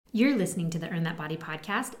You're listening to the Earn That Body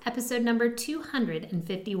podcast, episode number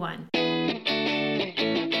 251.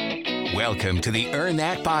 Welcome to the Earn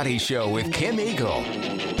That Body Show with Kim Eagle.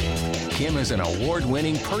 Kim is an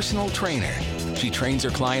award-winning personal trainer. She trains her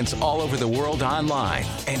clients all over the world online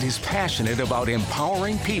and is passionate about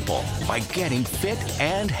empowering people by getting fit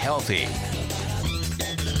and healthy.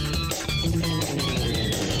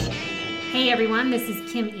 Hey everyone, this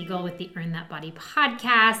is Kim Eagle with the Earn That Body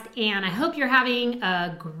podcast, and I hope you're having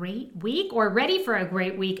a great week or ready for a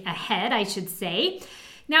great week ahead, I should say.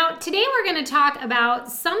 Now, today we're going to talk about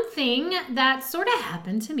something that sort of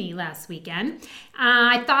happened to me last weekend.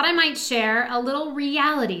 I thought I might share a little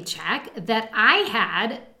reality check that I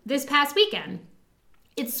had this past weekend.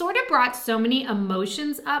 It sort of brought so many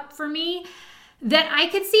emotions up for me that I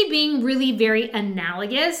could see being really very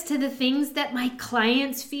analogous to the things that my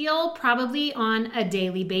clients feel probably on a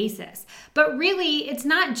daily basis. But really, it's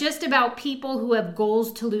not just about people who have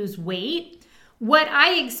goals to lose weight. What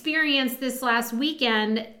I experienced this last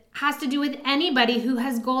weekend has to do with anybody who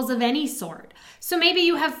has goals of any sort. So maybe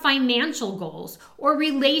you have financial goals or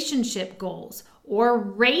relationship goals or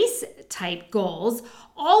race type goals.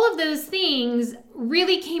 All of those things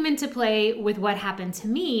really came into play with what happened to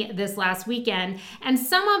me this last weekend and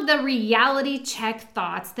some of the reality check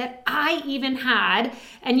thoughts that I even had.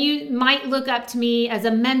 And you might look up to me as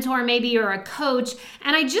a mentor maybe or a coach.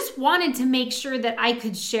 And I just wanted to make sure that I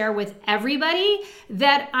could share with everybody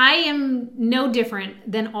that I am no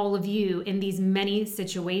different than all of you in these many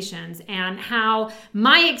situations, and how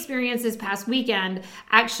my experience this past weekend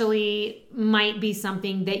actually might be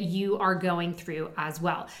something that you are going through as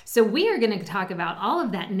well. So we are going to talk about all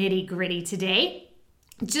of that nitty gritty today.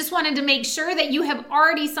 Just wanted to make sure that you have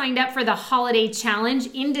already signed up for the holiday challenge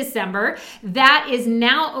in December. That is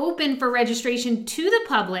now open for registration to the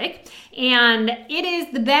public, and it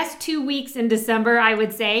is the best 2 weeks in December, I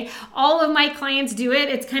would say. All of my clients do it.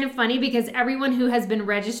 It's kind of funny because everyone who has been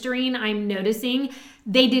registering, I'm noticing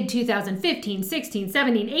they did 2015, 16,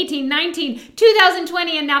 17, 18, 19,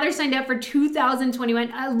 2020, and now they're signed up for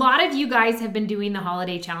 2021. A lot of you guys have been doing the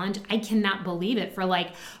holiday challenge. I cannot believe it, for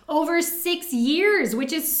like over 6 years,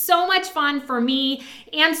 which is so much fun for me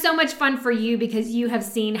and so much fun for you because you have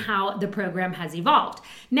seen how the program has evolved.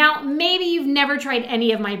 Now, maybe you've never tried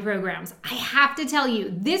any of my programs. I have to tell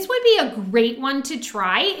you, this would be a great one to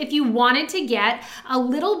try if you wanted to get a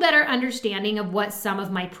little better understanding of what some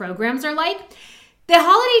of my programs are like. The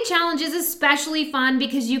holiday challenge is especially fun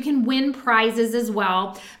because you can win prizes as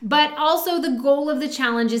well, but also the goal of the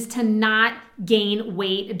challenge is to not gain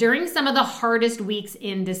weight during some of the hardest weeks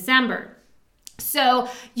in December. So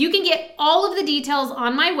you can get all of the details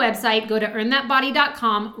on my website. Go to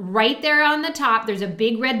earnthatbody.com. Right there on the top, there's a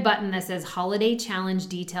big red button that says Holiday Challenge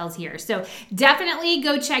Details here. So definitely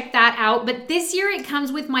go check that out. But this year it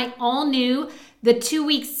comes with my all new, the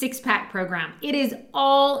 2-week 6-pack program. It is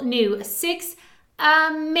all new. 6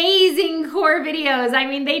 amazing core videos. I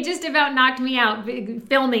mean, they just about knocked me out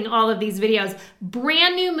filming all of these videos.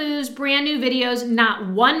 Brand new moves, brand new videos. Not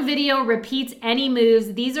one video repeats any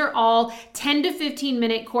moves. These are all 10 to 15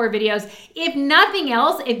 minute core videos. If nothing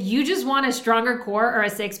else, if you just want a stronger core or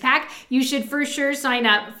a 6-pack, you should for sure sign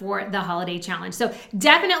up for the holiday challenge. So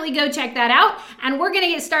definitely go check that out. And we're going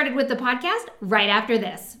to get started with the podcast right after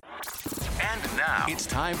this. And now, it's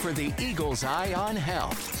time for the Eagle's Eye on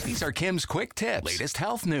Health. These are Kim's quick tips, latest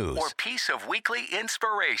health news, or piece of weekly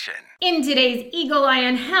inspiration. In today's Eagle Eye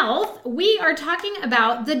on Health, we are talking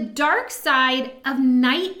about the dark side of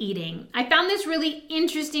night eating. I found this really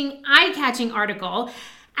interesting, eye-catching article,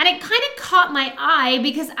 and it kind of caught my eye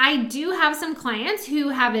because I do have some clients who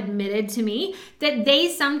have admitted to me that they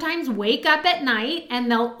sometimes wake up at night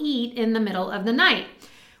and they'll eat in the middle of the night.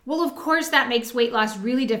 Well, of course, that makes weight loss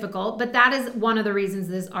really difficult, but that is one of the reasons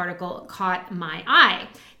this article caught my eye.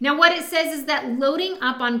 Now, what it says is that loading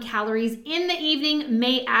up on calories in the evening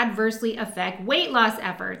may adversely affect weight loss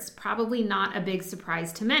efforts. Probably not a big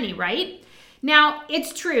surprise to many, right? Now,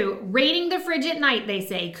 it's true. Raiding the fridge at night, they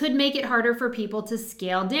say, could make it harder for people to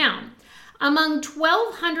scale down. Among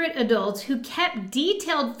 1,200 adults who kept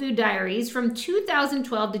detailed food diaries from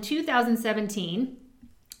 2012 to 2017,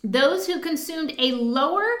 those who consumed a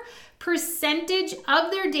lower percentage of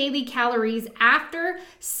their daily calories after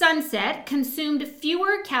sunset consumed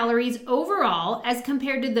fewer calories overall as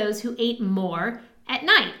compared to those who ate more at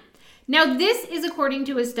night. Now, this is according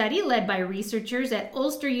to a study led by researchers at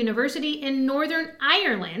Ulster University in Northern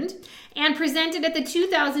Ireland and presented at the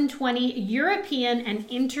 2020 European and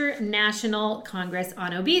International Congress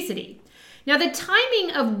on Obesity. Now, the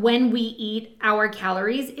timing of when we eat our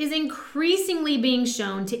calories is increasingly being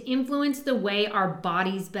shown to influence the way our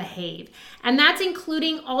bodies behave. And that's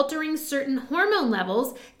including altering certain hormone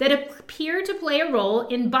levels that appear to play a role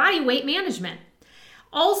in body weight management.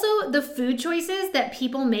 Also, the food choices that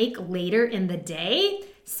people make later in the day,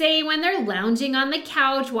 say when they're lounging on the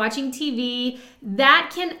couch watching TV,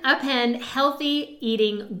 that can upend healthy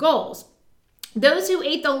eating goals. Those who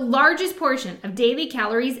ate the largest portion of daily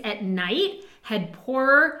calories at night had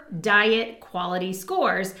poorer diet quality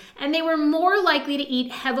scores, and they were more likely to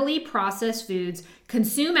eat heavily processed foods,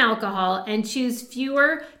 consume alcohol, and choose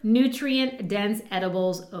fewer nutrient-dense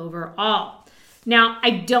edibles overall. Now,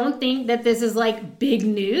 I don't think that this is like big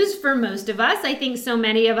news for most of us. I think so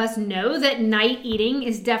many of us know that night eating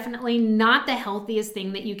is definitely not the healthiest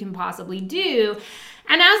thing that you can possibly do.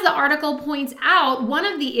 And as the article points out, one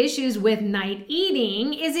of the issues with night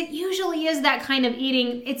eating is it usually is that kind of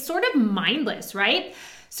eating, it's sort of mindless, right?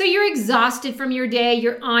 So you're exhausted from your day,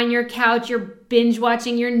 you're on your couch, you're binge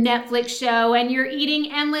watching your Netflix show, and you're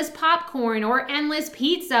eating endless popcorn or endless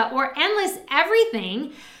pizza or endless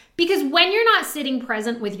everything. Because when you're not sitting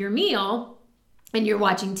present with your meal and you're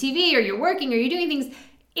watching TV or you're working or you're doing things,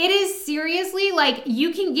 it is seriously like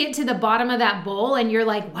you can get to the bottom of that bowl and you're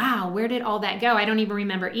like, wow, where did all that go? I don't even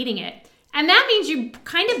remember eating it. And that means you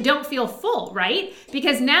kind of don't feel full, right?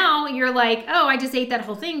 Because now you're like, oh, I just ate that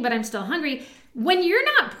whole thing, but I'm still hungry. When you're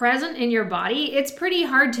not present in your body, it's pretty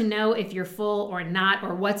hard to know if you're full or not,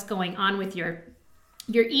 or what's going on with your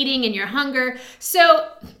eating and your hunger. So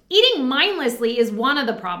eating mindlessly is one of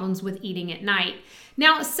the problems with eating at night.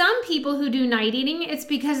 Now, some people who do night eating, it's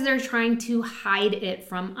because they're trying to hide it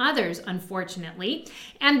from others, unfortunately.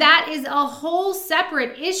 And that is a whole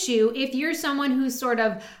separate issue if you're someone who's sort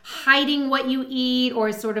of hiding what you eat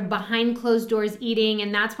or sort of behind closed doors eating.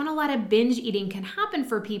 And that's when a lot of binge eating can happen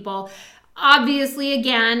for people. Obviously,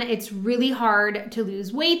 again, it's really hard to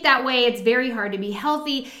lose weight that way. It's very hard to be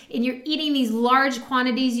healthy. And you're eating these large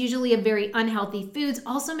quantities, usually of very unhealthy foods,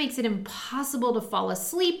 also makes it impossible to fall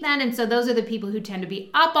asleep then. And so those are the people who tend to be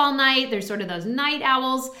up all night. They're sort of those night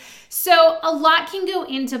owls. So a lot can go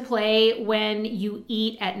into play when you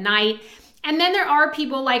eat at night. And then there are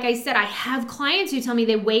people, like I said, I have clients who tell me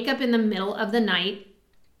they wake up in the middle of the night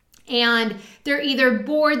and they're either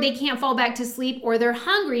bored, they can't fall back to sleep, or they're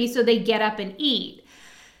hungry, so they get up and eat.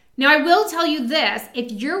 Now, I will tell you this,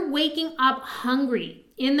 if you're waking up hungry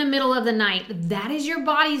in the middle of the night, that is your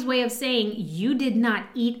body's way of saying you did not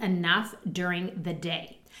eat enough during the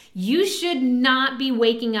day. You should not be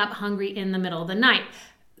waking up hungry in the middle of the night.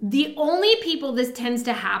 The only people this tends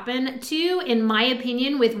to happen to, in my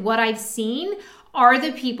opinion, with what I've seen, are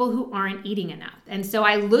the people who aren't eating enough. And so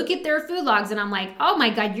I look at their food logs and I'm like, oh my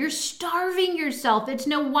God, you're starving yourself. It's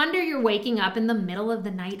no wonder you're waking up in the middle of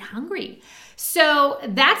the night hungry. So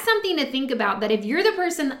that's something to think about, that if you're the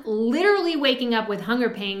person literally waking up with hunger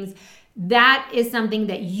pangs, that is something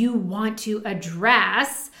that you want to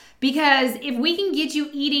address. Because if we can get you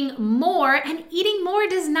eating more, and eating more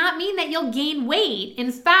does not mean that you'll gain weight.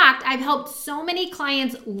 In fact, I've helped so many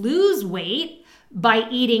clients lose weight by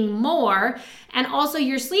eating more, and also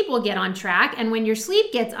your sleep will get on track. And when your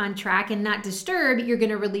sleep gets on track and not disturbed, you're going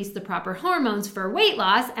to release the proper hormones for weight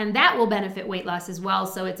loss, and that will benefit weight loss as well.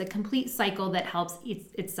 So it's a complete cycle that helps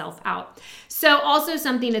itself out. So also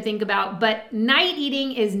something to think about, but night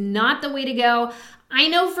eating is not the way to go. I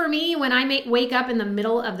know for me, when I wake up in the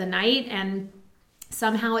middle of the night, and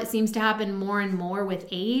somehow it seems to happen more and more with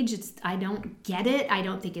age. I don't get it. I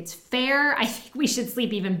don't think it's fair. I think we should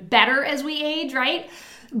sleep even better as we age, right?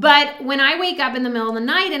 But when I wake up in the middle of the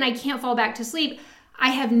night and I can't fall back to sleep,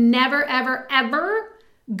 I have never, ever, ever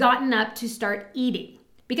gotten up to start eating.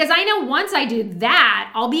 Because I know once I do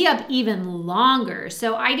that, I'll be up even longer.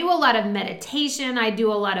 So I do a lot of meditation. I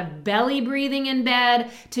do a lot of belly breathing in bed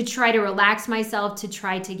to try to relax myself, to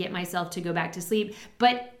try to get myself to go back to sleep.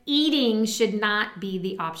 But eating should not be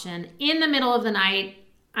the option in the middle of the night.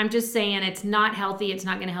 I'm just saying it's not healthy. It's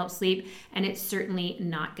not going to help sleep, and it's certainly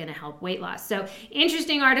not going to help weight loss. So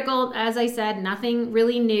interesting article. As I said, nothing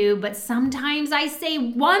really new, but sometimes I say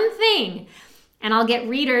one thing and I'll get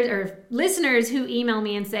readers or listeners who email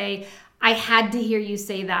me and say, I had to hear you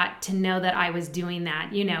say that to know that I was doing that,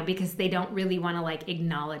 because they don't really want to like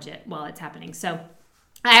acknowledge it while it's happening. So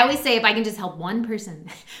I always say if I can just help one person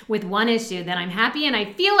with one issue, then I'm happy and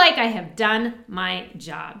I feel like I have done my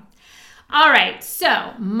job. All right,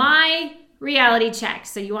 so my reality check.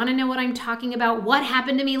 So you want to know what I'm talking about? What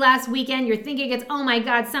happened to me last weekend? You're thinking it's, oh my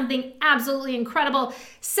God, something absolutely incredible.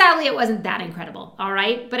 Sadly, it wasn't that incredible, all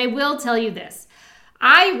right? But I will tell you this.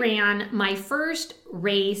 I ran my first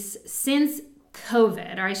race since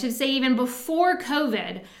COVID, or I should say even before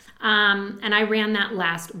COVID, and I ran that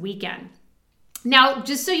last weekend. Now,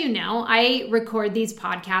 just so you know, I record these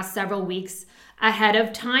podcasts several weeks ahead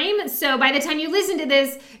of time. So by the time you listen to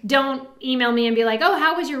this, don't email me and be like, oh,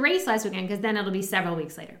 how was your race last weekend? Because then it'll be several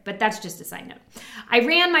weeks later. But that's just a side note. I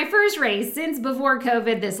ran my first race since before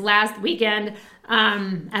COVID this last weekend,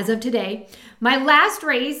 as of today. My last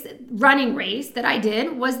running race that I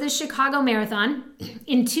did was the Chicago Marathon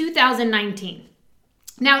in 2019.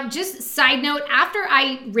 Now, just side note, after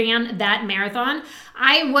I ran that marathon,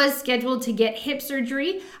 I was scheduled to get hip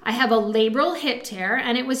surgery. I have a labral hip tear,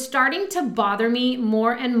 and it was starting to bother me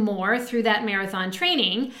more and more through that marathon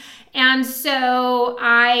training. And so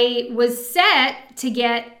I was set to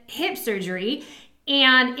get hip surgery,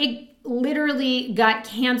 and it literally got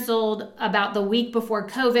canceled about the week before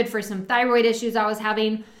COVID for some thyroid issues I was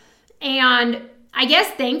having. And I guess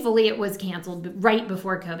thankfully it was canceled right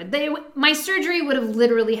before COVID. My surgery would have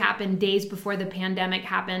literally happened days before the pandemic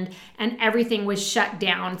happened and everything was shut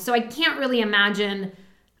down. So I can't really imagine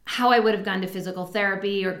how I would have gone to physical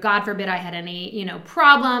therapy, or God forbid I had any,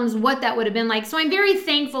 problems, what that would have been like. So I'm very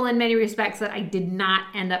thankful in many respects that I did not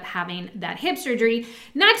end up having that hip surgery.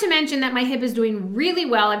 Not to mention that my hip is doing really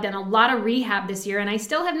well. I've done a lot of rehab this year and I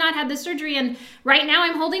still have not had the surgery. And right now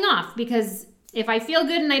I'm holding off because if I feel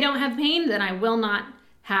good and I don't have pain, then I will not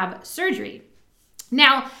have surgery.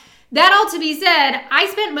 Now, that all to be said, I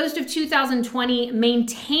spent most of 2020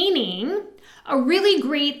 maintaining a really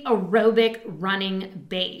great aerobic running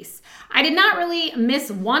base. I did not really miss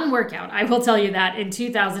one workout, I will tell you that, in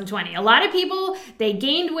 2020. A lot of people, they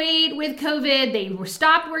gained weight with COVID, they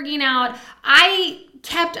stopped working out. I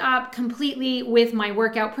kept up completely with my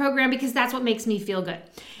workout program because that's what makes me feel good.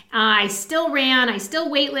 I still ran, I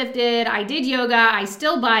still weightlifted, I did yoga, I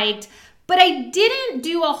still biked, but I didn't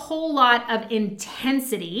do a whole lot of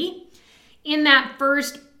intensity in that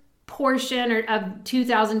first portion of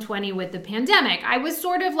 2020 with the pandemic. I was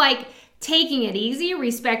sort of like taking it easy,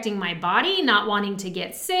 respecting my body, not wanting to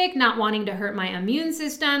get sick, not wanting to hurt my immune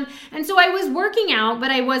system. And so I was working out,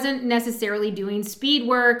 but I wasn't necessarily doing speed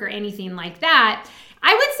work or anything like that.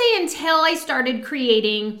 I would say until I started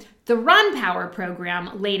creating the Run Power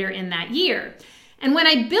program later in that year. And when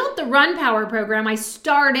I built the Run Power program, I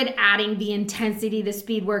started adding the intensity, the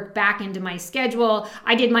speed work back into my schedule.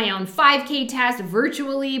 I did my own 5K test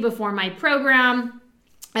virtually before my program,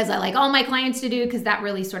 as I like all my clients to do, because that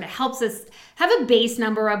really sort of helps us have a base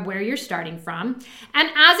number of where you're starting from. And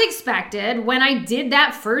as expected, when I did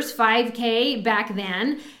that first 5K back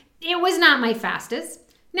then, it was not my fastest.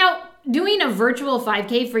 Now, doing a virtual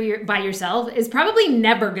 5K by yourself is probably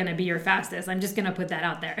never going to be your fastest. I'm just going to put that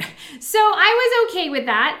out there. So I was okay with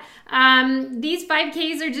that. These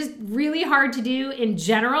 5Ks are just really hard to do in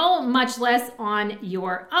general, much less on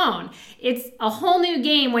your own. It's a whole new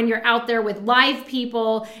game when you're out there with live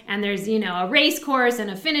people and there's, a race course and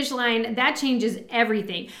a finish line. That changes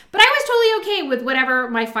everything. But I was totally okay with whatever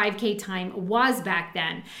my 5K time was back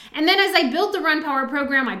then. And then as I built the Run Power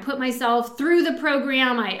program, I put myself through the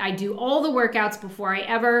program. I do all the workouts before I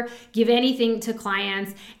ever give anything to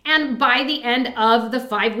clients. And by the end of the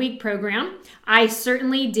 5-week program, I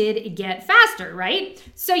certainly did get faster, right?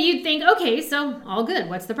 So you'd think, okay, so all good.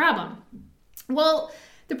 What's the problem? Well,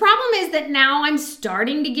 the problem is that now I'm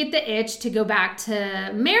starting to get the itch to go back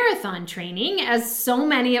to marathon training, as so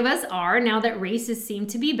many of us are now that races seem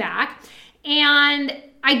to be back. And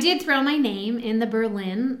I did throw my name in the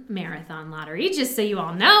Berlin Marathon Lottery. Just so you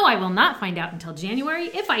all know, I will not find out until January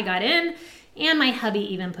if I got in. And my hubby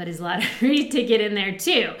even put his lottery ticket in there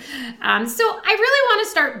too. So I really want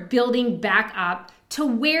to start building back up to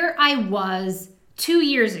where I was 2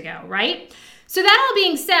 years ago, right? So that all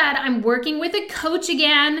being said, I'm working with a coach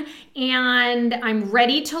again, and I'm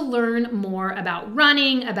ready to learn more about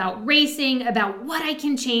running, about racing, about what I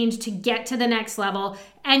can change to get to the next level.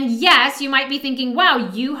 And yes, you might be thinking,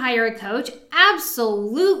 wow, you hire a coach?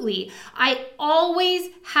 Absolutely. I always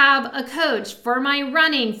have a coach for my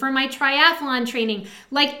running, for my triathlon training.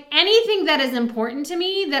 Like anything that is important to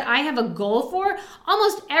me that I have a goal for,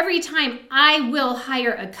 almost every time I will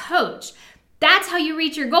hire a coach. That's how you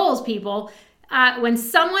reach your goals, people. When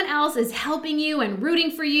someone else is helping you and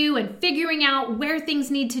rooting for you and figuring out where things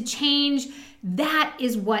need to change, that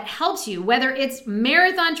is what helps you. Whether it's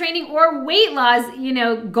marathon training or weight loss,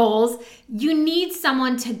 goals, you need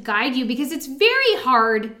someone to guide you because it's very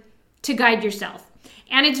hard to guide yourself.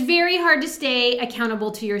 And it's very hard to stay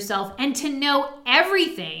accountable to yourself and to know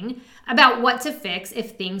everything about what to fix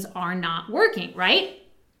if things are not working, right?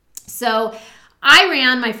 So I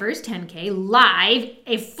ran my first 10K live,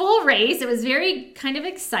 a full race. It was very kind of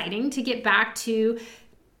exciting to get back to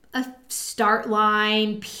a start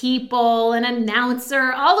line, people, an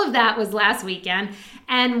announcer, all of that was last weekend.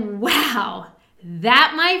 And wow,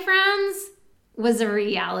 that, my friends, was a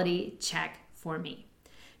reality check for me.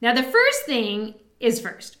 Now, the first thing is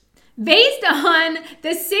first. Based on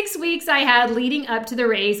the 6 weeks I had leading up to the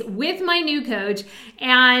race with my new coach,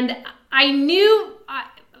 and I knew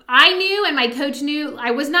and my coach knew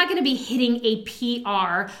I was not going to be hitting a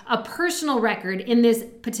PR, a personal record in this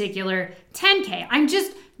particular 10K. I'm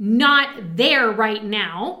just not there right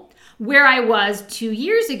now where I was 2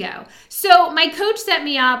 years ago. So my coach set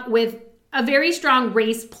me up with a very strong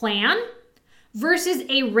race plan versus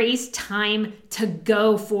a race time to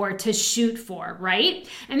go for, to shoot for, right?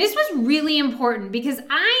 And this was really important because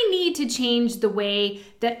I need to change the way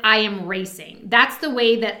that I am racing. That's the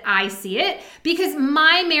way that I see it, because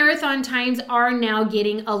my marathon times are now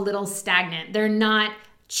getting a little stagnant. They're not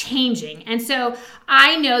changing. And so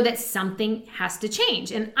I know that something has to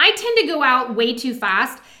change. And I tend to go out way too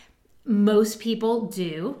fast. Most people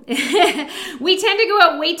do. We tend to go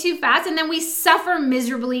out way too fast and then we suffer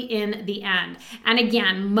miserably in the end. And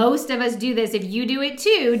again, most of us do this. If you do it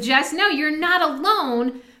too, just know you're not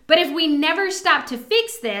alone. But if we never stop to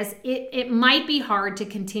fix this, it might be hard to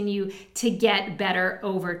continue to get better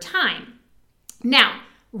over time. Now,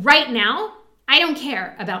 right now, I don't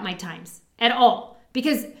care about my times at all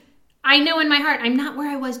because I know in my heart I'm not where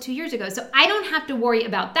I was 2 years ago. So I don't have to worry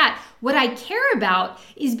about that. What I care about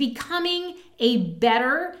is becoming a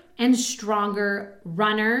better and stronger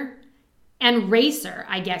runner and racer,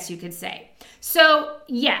 I guess you could say. So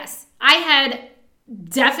yes, I had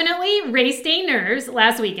definitely race day nerves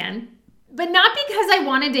last weekend, but not because I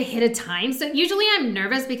wanted to hit a time. So usually I'm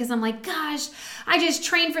nervous because I'm like, gosh, I just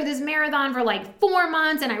trained for this marathon for like 4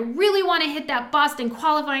 months and I really want to hit that Boston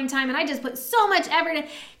qualifying time. And I just put so much effort in.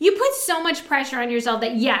 You put so much pressure on yourself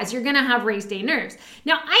that yes, you're going to have race day nerves.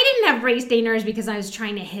 Now, I didn't have race day nerves because I was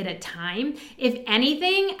trying to hit a time. If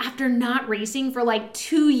anything, after not racing for like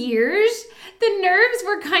 2 years, the nerves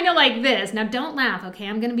were kind of like this. Now, don't laugh, okay?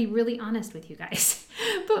 I'm going to be really honest with you guys.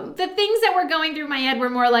 But the things that were going through my head were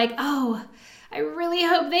more like, oh, I really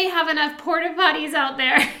hope they have enough porta potties out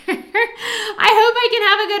there. I hope I can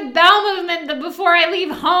have a good bowel movement before I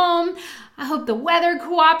leave home. I hope the weather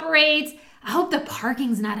cooperates. I hope the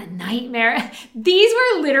parking's not a nightmare. These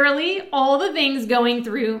were literally all the things going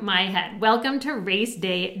through my head. Welcome to race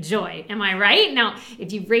day joy. Am I right? Now,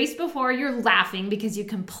 if you've raced before, you're laughing because you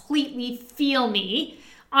completely feel me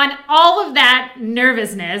on all of that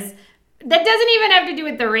nervousness. That doesn't even have to do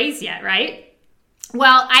with the race yet, right?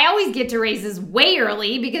 Well, I always get to races way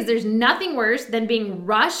early because there's nothing worse than being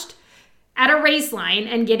rushed at a race line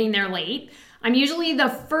and getting there late. I'm usually the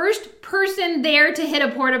first person there to hit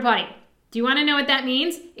a porta potty. Do you want to know what that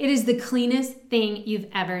means? It is the cleanest thing you've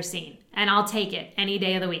ever seen. And I'll take it any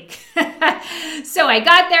day of the week. So I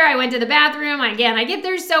got there, I went to the bathroom. Again, I get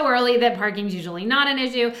there so early that parking's usually not an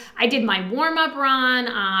issue. I did my warm-up run.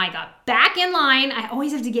 I got back in line. I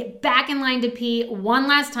always have to get back in line to pee one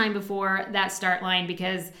last time before that start line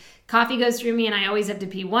because coffee goes through me and I always have to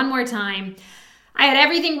pee one more time. I had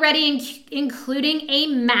everything ready, including a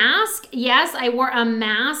mask. Yes, I wore a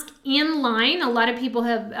mask in line. A lot of people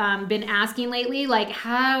have been asking lately, like,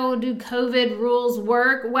 how do COVID rules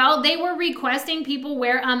work? Well, they were requesting people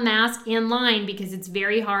wear a mask in line because it's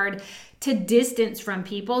very hard to distance from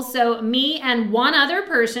people. So me and one other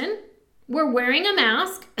person were wearing a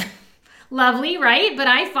mask. Lovely, right? But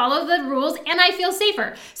I follow the rules and I feel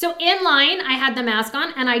safer. So in line, I had the mask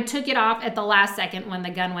on and I took it off at the last second when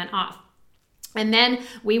the gun went off. And then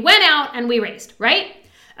we went out and we raced, right?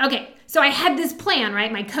 Okay, so I had this plan, right?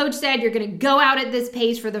 My coach said, you're going to go out at this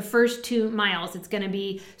pace for the first 2 miles. It's going to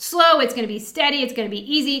be slow. It's going to be steady. It's going to be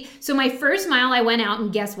easy. So my first mile, I went out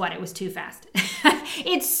and guess what? It was too fast.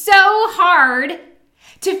 It's so hard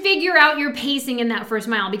to figure out your pacing in that first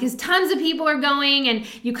mile because tons of people are going and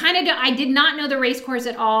you kind of I did not know the race course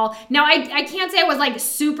at all. Now, I can't say I was like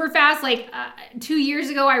super fast. Like 2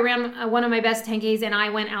 years ago, I ran one of my best 10Ks and I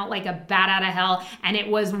went out like a bat out of hell and it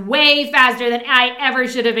was way faster than I ever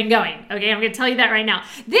should have been going. Okay, I'm going to tell you that right now.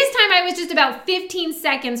 This time I was just about 15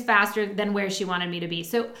 seconds faster than where she wanted me to be.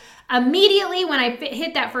 So immediately when I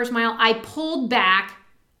hit that first mile, I pulled back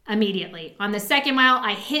immediately. On the second mile,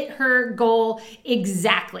 I hit her goal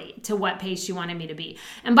exactly to what pace she wanted me to be.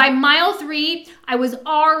 And by mile 3, I was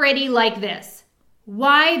already like this.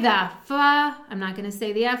 Why the I'm not going to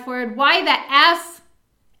say the F word. Why the F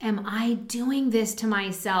am I doing this to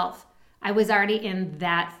myself? I was already in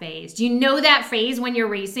that phase. Do you know that phase when you're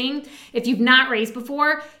racing? If you've not raced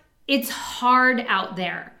before, it's hard out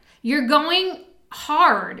there. You're going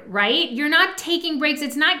hard, right? You're not taking breaks.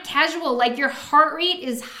 It's not casual. Like your heart rate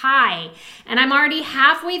is high. And I'm already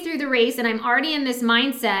halfway through the race and I'm already in this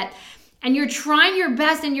mindset. And you're trying your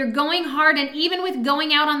best and you're going hard. And even with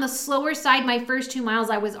going out on the slower side, my first 2 miles,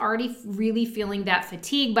 I was already really feeling that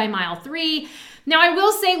fatigue by mile 3. Now, I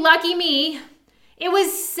will say, lucky me, it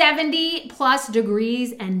was 70 plus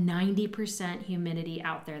degrees and 90% humidity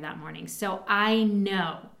out there that morning. So I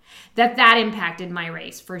know that impacted my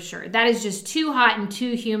race for sure. That is just too hot and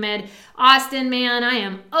too humid. Austin, man, I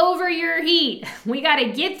am over your heat. We got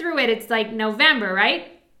to get through it. It's like November,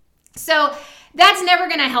 right? So that's never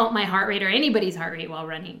going to help my heart rate or anybody's heart rate while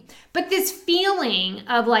running. But this feeling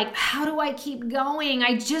of like, how do I keep going?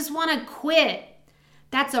 I just want to quit.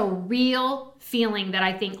 That's a real feeling that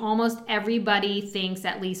I think almost everybody thinks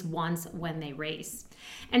at least once when they race.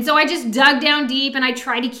 And so I just dug down deep and I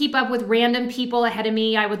tried to keep up with random people ahead of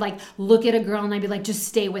me. I would like look at a girl and I'd be like, just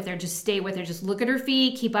stay with her, just stay with her. Just look at her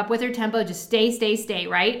feet, keep up with her tempo, just stay,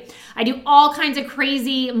 right? I do all kinds of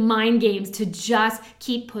crazy mind games to just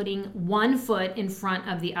keep putting one foot in front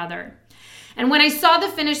of the other. And when I saw the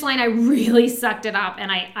finish line, I really sucked it up.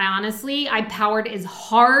 And I honestly powered as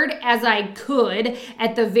hard as I could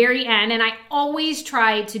at the very end. And I always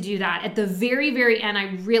try to do that. At the very, very end,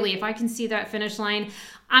 if I can see that finish line,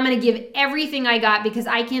 I'm going to give everything I got because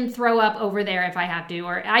I can throw up over there if I have to.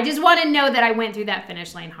 Or I just want to know that I went through that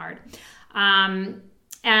finish line hard.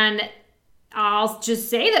 And I'll just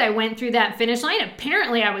say that I went through that finish line.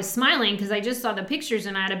 Apparently I was smiling because I just saw the pictures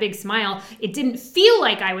and I had a big smile. It didn't feel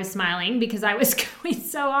like I was smiling because I was going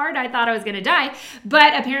so hard. I thought I was going to die,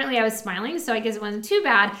 but apparently I was smiling. So I guess it wasn't too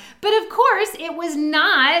bad. But of course it was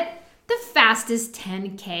not the fastest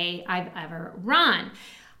 10K I've ever run.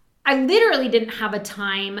 I literally didn't have a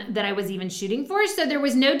time that I was even shooting for. So there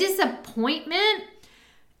was no disappointment.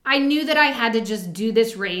 I knew that I had to just do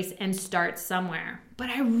this race and start somewhere. But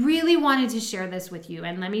I really wanted to share this with you.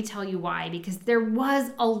 And let me tell you why. Because there was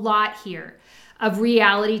a lot here of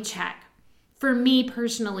reality check for me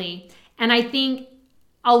personally. And I think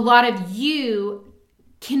a lot of you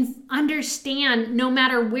can understand, no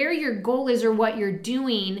matter where your goal is or what you're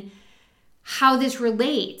doing, how this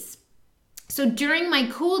relates. So during my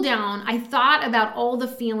cool down, I thought about all the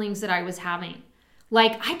feelings that I was having.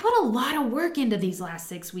 Like, I put a lot of work into these last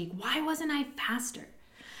 6 weeks. Why wasn't I faster?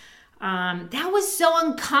 That was so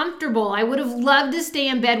uncomfortable. I would have loved to stay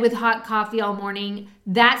in bed with hot coffee all morning.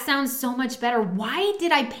 That sounds so much better. Why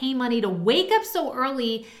did I pay money to wake up so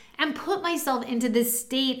early and put myself into this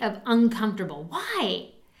state of uncomfortable? Why?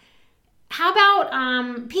 How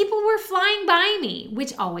about people were flying by me,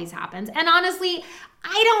 which always happens. And honestly,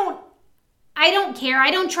 I don't care.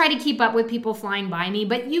 I don't try to keep up with people flying by me,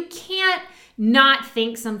 but you can't not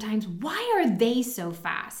think sometimes, why are they so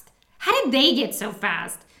fast? How did they get so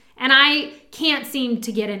fast? And I can't seem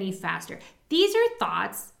to get any faster. These are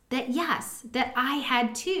thoughts that I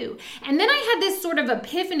had too. And then I had this sort of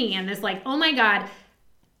epiphany and this like, oh my God,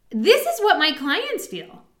 this is what my clients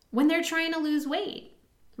feel when they're trying to lose weight,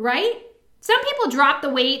 right? Some people drop the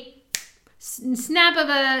weight, snap of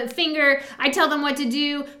a finger. I tell them what to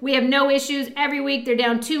do. We have no issues. Every week they're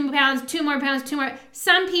down 2 pounds, 2 more pounds, 2 more.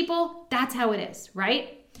 Some people, that's how it is,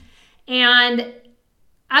 right? And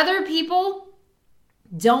other people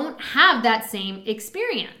don't have that same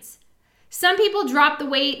experience. Some people drop the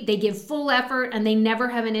weight, they give full effort, and they never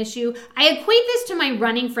have an issue. I equate this to my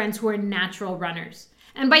running friends who are natural runners.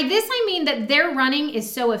 And by this, I mean that their running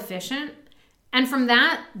is so efficient. And from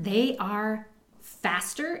that, they are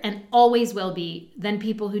faster and always will be than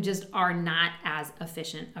people who just are not as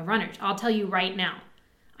efficient of runners. I'll tell you right now,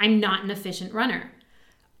 I'm not an efficient runner.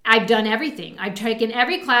 I've done everything. I've taken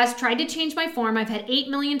every class, tried to change my form. I've had 8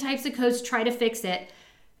 million types of coach try to fix it.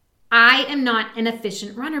 I am not an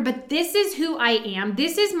efficient runner, but this is who I am.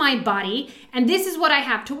 This is my body, and this is what I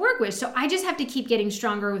have to work with. So I just have to keep getting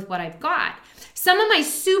stronger with what I've got. Some of my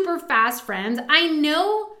super fast friends, I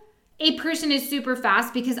know a person is super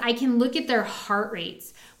fast because I can look at their heart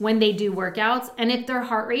rates when they do workouts. And if their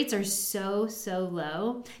heart rates are so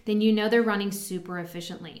low, then you know they're running super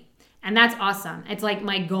efficiently. And that's awesome. It's like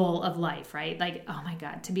my goal of life, right? Like, oh my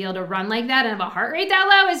God, to be able to run like that and have a heart rate that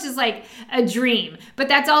low is just like a dream. But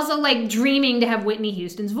that's also like dreaming to have Whitney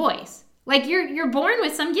Houston's voice. Like you're born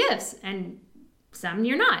with some gifts and some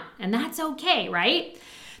you're not. And that's okay, right?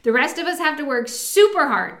 The rest of us have to work super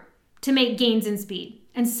hard to make gains in speed.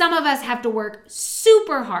 And some of us have to work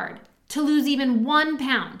super hard to lose even 1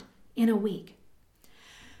 pound in a week.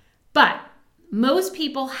 But most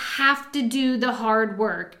people have to do the hard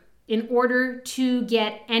work in order to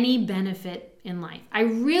get any benefit in life. I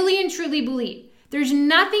really and truly believe there's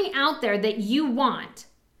nothing out there that you want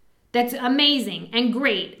That's amazing and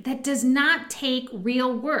great. That does not take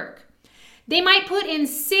real work. They might put in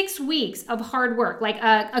 6 weeks of hard work. Like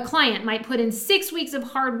a client might put in 6 weeks of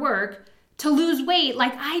hard work to lose weight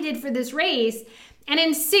like I did for this race. And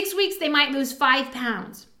in 6 weeks, they might lose 5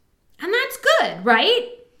 pounds. And that's good, right?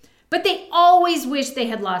 But they always wish they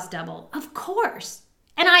had lost double, of course.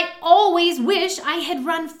 And I always wish I had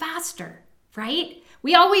run faster, right?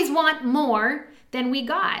 We always want more than we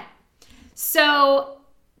got. So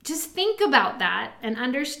just think about that and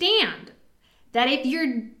understand that if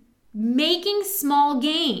you're making small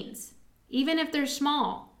gains, even if they're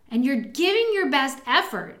small, and you're giving your best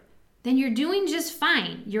effort, then you're doing just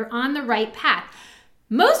fine. You're on the right path.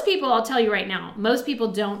 Most people, I'll tell you right now, most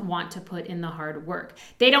people don't want to put in the hard work.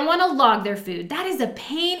 They don't want to log their food. That is a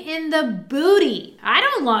pain in the booty. I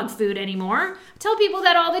don't log food anymore. I tell people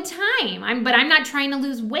that all the time. But I'm not trying to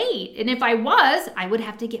lose weight. And if I was, I would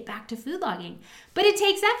have to get back to food logging. But it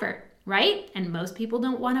takes effort, right? And most people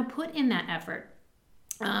don't want to put in that effort.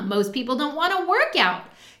 Most people don't want to work out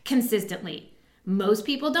consistently. Most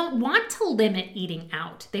people don't want to limit eating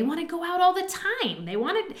out. They want to go out all the time. They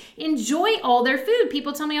want to enjoy all their food.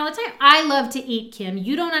 People tell me all the time, I love to eat, Kim.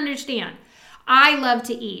 You don't understand. I love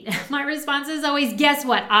to eat. My response is always, guess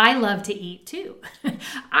what? I love to eat too.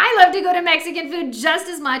 I love to go to Mexican food just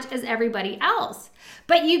as much as everybody else.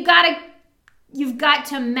 But you've got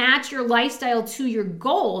to match your lifestyle to your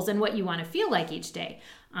goals and what you want to feel like each day.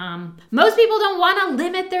 Most people don't want to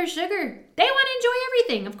limit their sugar. They want to enjoy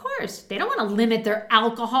everything, of course. They don't want to limit their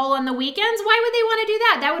alcohol on the weekends. Why would they want to do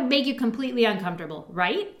that? That would make you completely uncomfortable,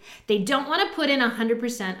 right? They don't want to put in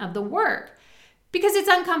 100% of the work because it's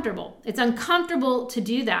uncomfortable. It's uncomfortable to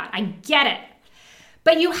do that. I get it.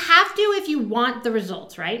 But you have to if you want the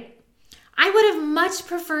results, right? I would have much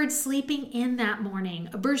preferred sleeping in that morning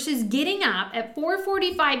versus getting up at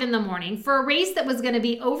 4:45 in the morning for a race that was going to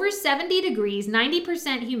be over 70 degrees,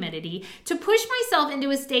 90% humidity, to push myself into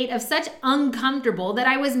a state of such uncomfortable that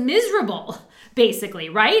I was miserable, basically,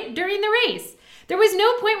 right? During the race. There was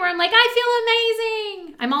no point where I'm like, I feel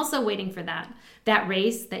amazing. I'm also waiting for that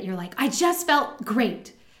race that you're like, I just felt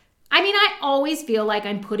great. I mean, I always feel like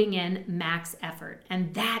I'm putting in max effort,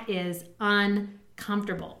 and that is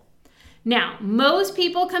uncomfortable. Now, most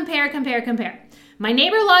people compare. My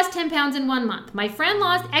neighbor lost 10 pounds in 1 month. My friend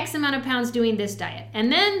lost X amount of pounds doing this diet.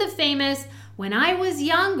 And then the famous, when I was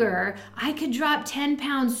younger, I could drop 10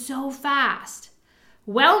 pounds so fast.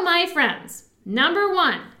 Well, my friends, number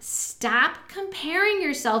one, stop comparing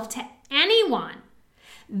yourself to anyone.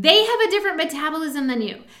 They have a different metabolism than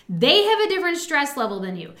you. They have a different stress level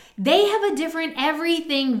than you. They have a different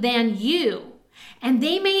everything than you. And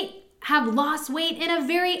they may have lost weight in a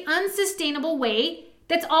very unsustainable way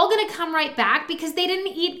that's all going to come right back because they didn't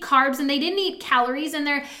eat carbs and they didn't eat calories and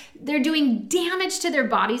they're doing damage to their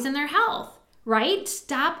bodies and their health, right?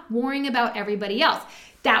 Stop worrying about everybody else.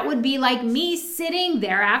 That would be like me sitting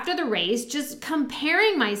there after the race just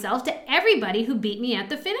comparing myself to everybody who beat me at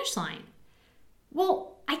the finish line.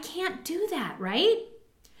 Well, I can't do that, right?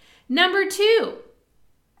 Number two,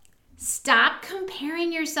 stop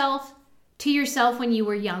comparing yourself to yourself when you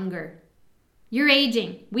were younger. You're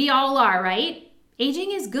aging. We all are, right?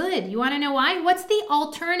 Aging is good. You want to know why? What's the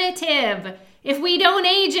alternative? If we don't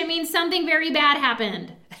age, it means something very bad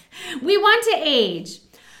happened. We want to age.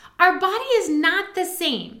 Our body is not the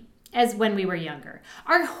same as when we were younger.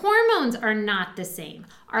 Our hormones are not the same.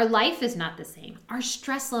 Our life is not the same. Our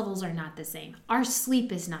stress levels are not the same. Our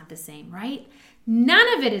sleep is not the same, right?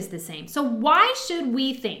 None of it is the same. So why should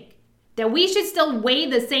we think that we should still weigh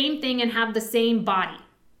the same thing and have the same body?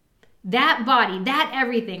 That body, that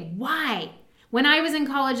everything. Why? When I was in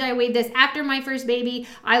college, I weighed this. After my first baby,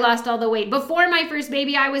 I lost all the weight. Before my first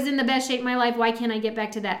baby, I was in the best shape of my life. Why can't I get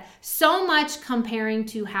back to that? So much comparing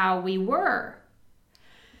to how we were.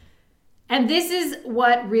 And this is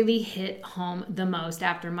what really hit home the most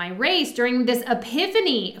after my race during this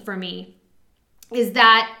epiphany for me is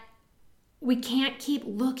that we can't keep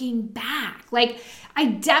looking back. Like, I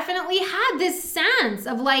definitely had this sense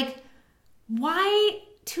of like, why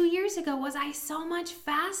 2 years ago was I so much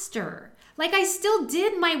faster? Like, I still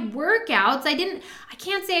did my workouts. I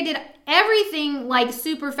can't say I did everything like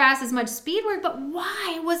super fast, as much speed work, but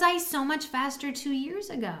why was I so much faster 2 years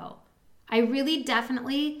ago? I really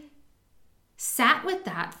definitely sat with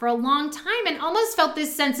that for a long time and almost felt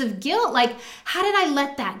this sense of guilt. Like, how did I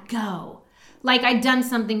let that go? Like I'd done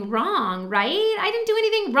something wrong, right? I didn't do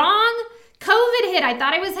anything wrong. COVID hit. I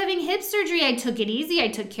thought I was having hip surgery. I took it easy. I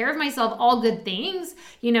took care of myself. All good things.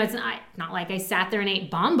 You know, it's not like I sat there and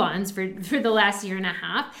ate bonbons for the last year and a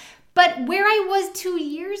half. But where I was 2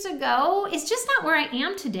 years ago is just not where I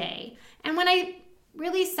am today. And when I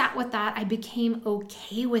really sat with that, I became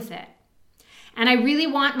okay with it. And I really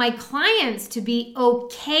want my clients to be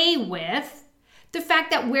okay with the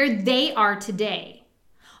fact that where they are today,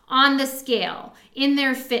 on the scale, in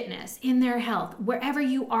their fitness, in their health, wherever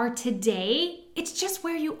you are today, it's just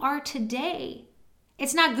where you are today.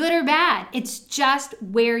 It's not good or bad. It's just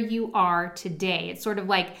where you are today. It's sort of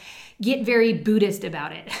like, get very Buddhist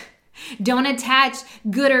about it. Don't attach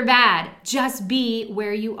good or bad. Just be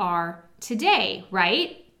where you are today,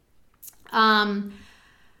 right?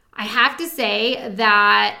 I have to say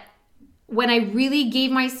that when I really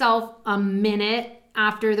gave myself a minute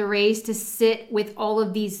after the race to sit with all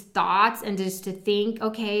of these thoughts and just to think,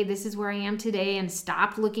 okay, this is where I am today, and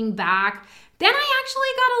stop looking back, then I actually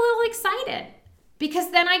got a little excited,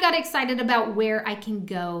 because then I got excited about where I can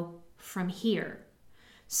go from here.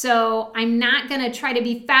 So I'm not going to try to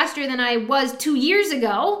be faster than I was 2 years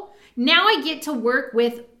ago. Now I get to work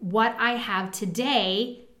with what I have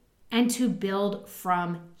today and to build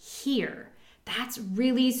from here. That's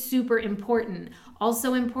really super important.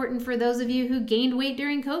 Also important for those of you who gained weight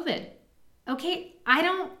during COVID. Okay, I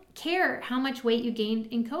don't care how much weight you gained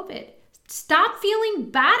in COVID. Stop feeling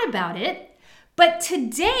bad about it. But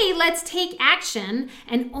today, let's take action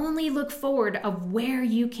and only look forward of where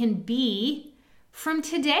you can be from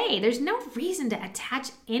today. There's no reason to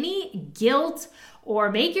attach any guilt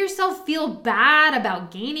or make yourself feel bad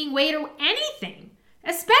about gaining weight or anything,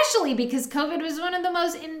 especially because COVID was one of the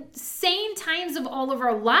most insane times of all of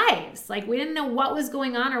our lives. Like, we didn't know what was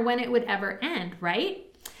going on or when it would ever end, right?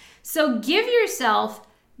 So give yourself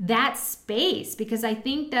that space, because I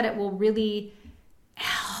think that it will really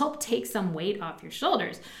help take some weight off your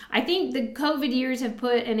shoulders. I think the COVID years have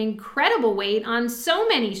put an incredible weight on so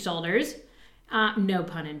many shoulders, no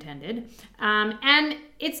pun intended, and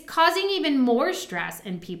it's causing even more stress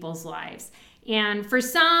in people's lives. And for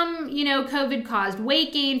some, COVID caused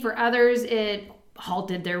weight gain. For others, it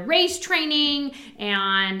halted their race training.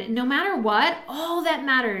 And no matter what, all that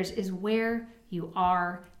matters is where you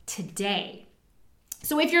are today.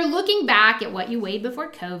 So if you're looking back at what you weighed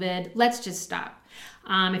before COVID, let's just stop.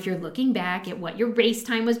 If you're looking back at what your race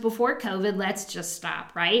time was before COVID, let's just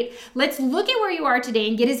stop, right? Let's look at where you are today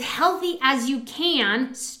and get as healthy as you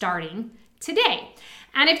can starting today.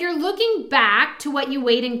 And if you're looking back to what you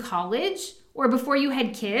weighed in college or before you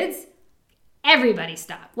had kids, everybody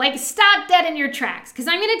stop. Like, stop dead in your tracks, because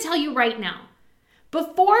I'm going to tell you right now,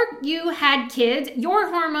 before you had kids, your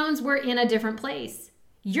hormones were in a different place.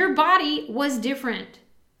 Your body was different.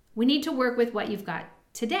 We need to work with what you've got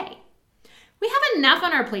today. We have enough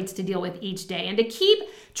on our plates to deal with each day, and to keep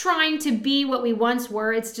trying to be what we once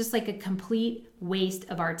were, it's just like a complete waste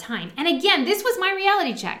of our time. And again, this was my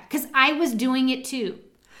reality check, because I was doing it too.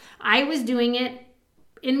 I was doing it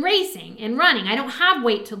in racing, in running. I don't have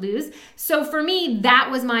weight to lose. So for me,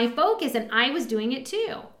 that was my focus, and I was doing it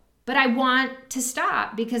too. But I want to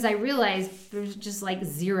stop, because I realized there's just like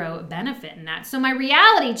zero benefit in that. So my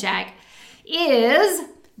reality check is,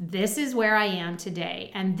 this is where I am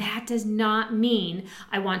today. And that does not mean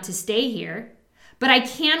I want to stay here, but I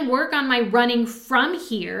can work on my running from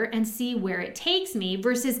here and see where it takes me,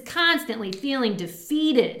 versus constantly feeling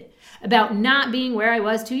defeated about not being where I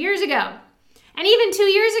was 2 years ago. And even 2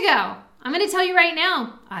 years ago, I'm going to tell you right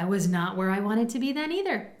now, I was not where I wanted to be then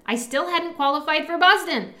either. I still hadn't qualified for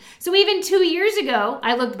Boston. So even 2 years ago,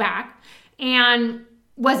 I looked back and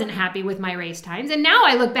wasn't happy with my race times. And now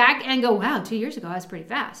I look back and go, wow, 2 years ago, I was pretty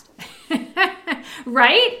fast.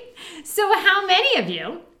 Right? So how many of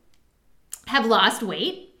you have lost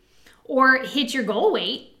weight or hit your goal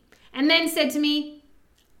weight and then said to me,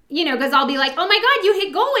 because I'll be like, oh my God, you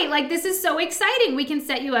hit goal weight. Like, this is so exciting. We can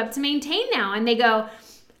set you up to maintain now. And they go,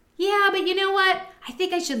 yeah, but you know what? I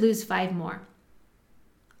think I should lose 5 more.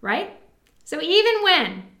 Right? So even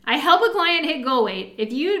when I help a client hit goal weight,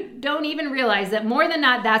 if you don't even realize that more than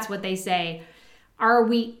not, that's what they say, are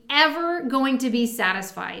we ever going to be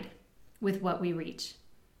satisfied with what we reach?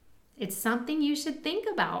 It's something you should think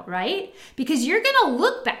about, right? Because you're going to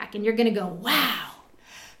look back and you're going to go, wow,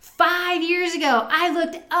 5 years ago, I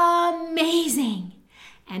looked amazing.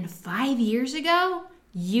 And 5 years ago,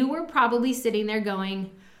 you were probably sitting there going,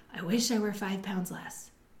 I wish I were 5 pounds less,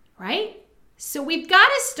 right? So we've got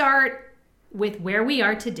to start with where we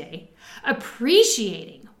are today,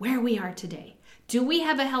 appreciating where we are today. Do we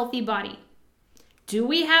have a healthy body? Do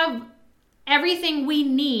we have everything we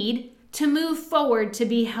need to move forward to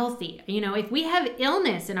be healthy? If we have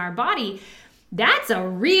illness in our body, that's a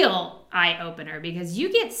real eye-opener, because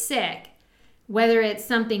you get sick, whether it's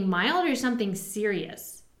something mild or something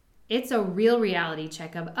serious. It's a real reality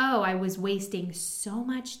check of, oh, I was wasting so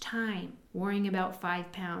much time worrying about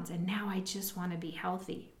 5 pounds, and now I just want to be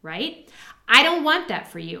healthy, right? I don't want that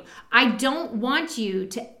for you. I don't want you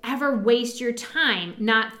to ever waste your time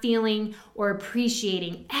not feeling or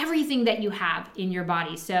appreciating everything that you have in your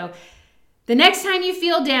body. So the next time you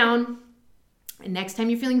feel down, and next time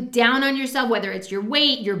you're feeling down on yourself, whether it's your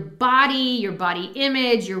weight, your body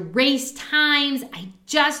image, your race times, I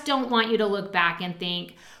just don't want you to look back and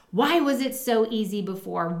think, why was it so easy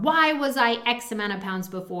before? Why was I X amount of pounds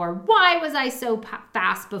before? Why was I so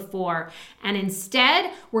fast before? And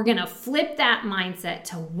instead, we're going to flip that mindset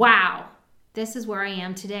to, wow, this is where I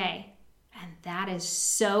am today. And that is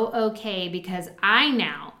so okay, because I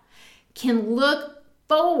now can look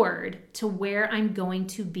forward to where I'm going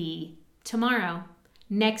to be tomorrow,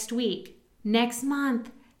 next week, next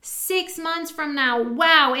month, 6 months from now.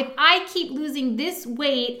 Wow, if I keep losing this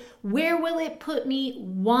weight, where will it put me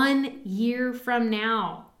 1 year from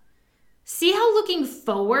now? See how looking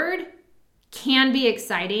forward can be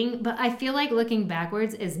exciting, but I feel like looking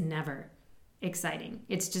backwards is never exciting.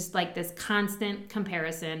 It's just like this constant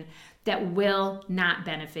comparison that will not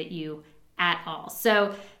benefit you at all.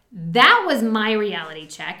 So that was my reality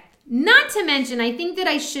check. Not to mention, I think that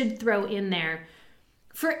I should throw in there,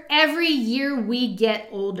 for every year we get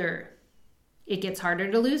older, it gets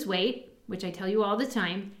harder to lose weight, which I tell you all the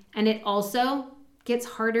time, and it also gets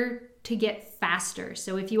harder to get faster.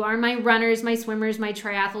 So if you are my runners, my swimmers, my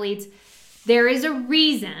triathletes, there is a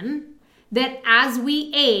reason that as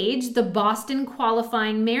we age, the Boston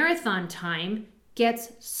qualifying marathon time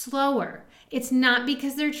gets slower. It's not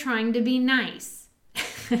because they're trying to be nice.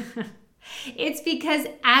 It's because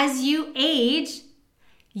as you age,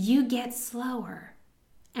 you get slower.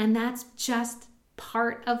 And that's just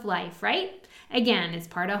part of life, right? Again, it's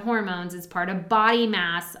part of hormones, it's part of body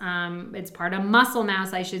mass, it's part of muscle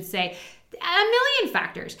mass, I should say. A million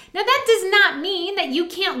factors. Now, that does not mean that you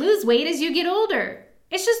can't lose weight as you get older.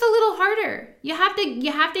 It's just a little harder. You have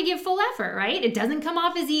to give full effort, right? It doesn't come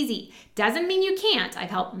off as easy. Doesn't mean you can't. I've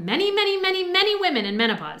helped many women in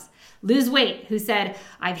menopause lose weight who said,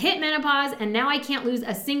 I've hit menopause and now I can't lose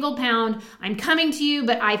a single pound. I'm coming to you,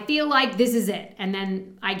 but I feel like this is it. And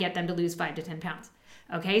then I get them to lose 5 to 10 pounds.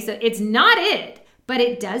 Okay, so it's not it, but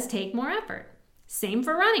it does take more effort. Same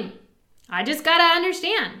for running. I just got to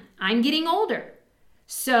understand, I'm getting older.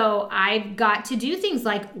 So I've got to do things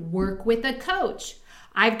like work with a coach.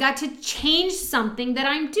 I've got to change something that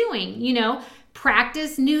I'm doing,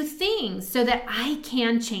 practice new things so that I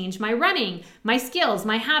can change my running, my skills,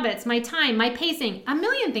 my habits, my time, my pacing, a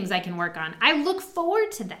million things I can work on. I look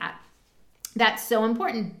forward to that. That's so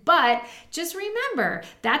important. But just remember,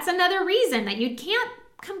 that's another reason that you can't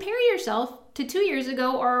compare yourself to 2 years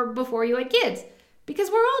ago or before you had kids, because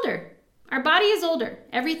we're older. Our body is older.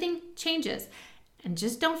 Everything changes. And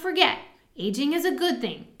just don't forget, aging is a good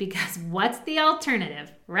thing, because what's the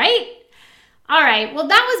alternative, right? All right, well,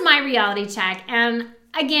 that was my reality check. And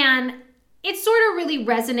again, it sort of really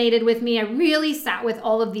resonated with me. I really sat with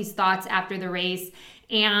all of these thoughts after the race.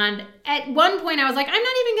 And at one point I was like, I'm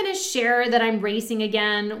not even going to share that I'm racing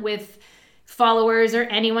again with followers or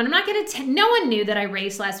anyone. I'm not going to, no one knew that I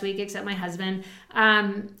raced last week except my husband.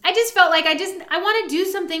 I just felt like I want to do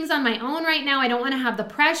some things on my own right now. I don't want to have the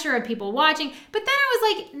pressure of people watching. But then I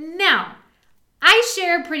was like, no, I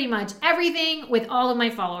share pretty much everything with all of my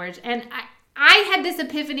followers. And I had this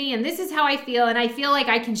epiphany, and this is how I feel, and I feel like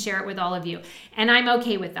I can share it with all of you. And I'm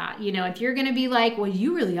okay with that. If you're going to be like, well,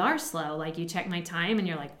 you really are slow, like you check my time and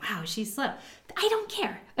you're like, wow, she's slow. I don't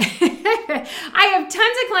care. I have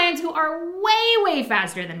tons of clients who are way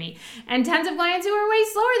faster than me, and tons of clients who are way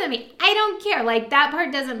slower than me. I don't care. Like, that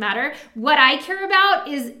part doesn't matter. What I care about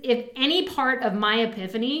is if any part of my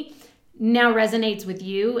epiphany now resonates with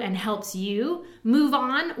you and helps you move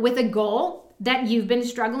on with a goal that you've been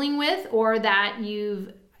struggling with, or that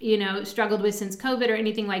you've, struggled with since COVID or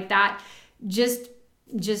anything like that. Just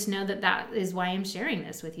know that is why I'm sharing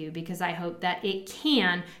this with you, because I hope that it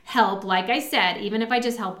can help. Like I said, even if I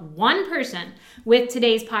just help one person with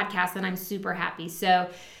today's podcast, then I'm super happy. So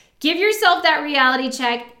give yourself that reality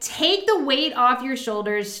check. Take the weight off your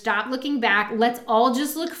shoulders. Stop looking back. Let's all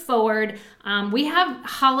just look forward. We have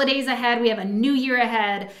holidays ahead. We have a new year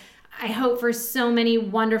ahead. I hope for so many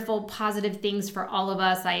wonderful, positive things for all of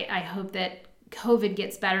us. I hope that COVID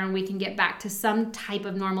gets better and we can get back to some type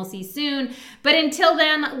of normalcy soon. But until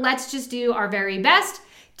then, let's just do our very best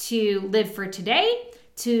to live for today,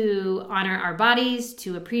 to honor our bodies,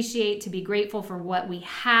 to appreciate, to be grateful for what we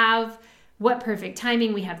have. What perfect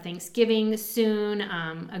timing. We have Thanksgiving soon.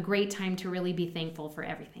 A great time to really be thankful for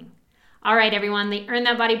everything. All right, everyone, the Earn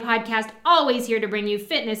That Body podcast, always here to bring you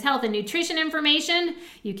fitness, health, and nutrition information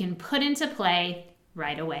you can put into play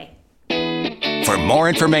right away. For more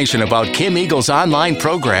information about Kim Eagle's online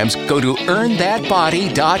programs, go to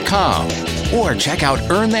earnthatbody.com or check out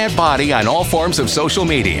Earn That Body on all forms of social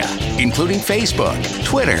media, including Facebook,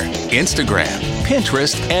 Twitter, Instagram,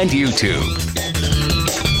 Pinterest, and YouTube.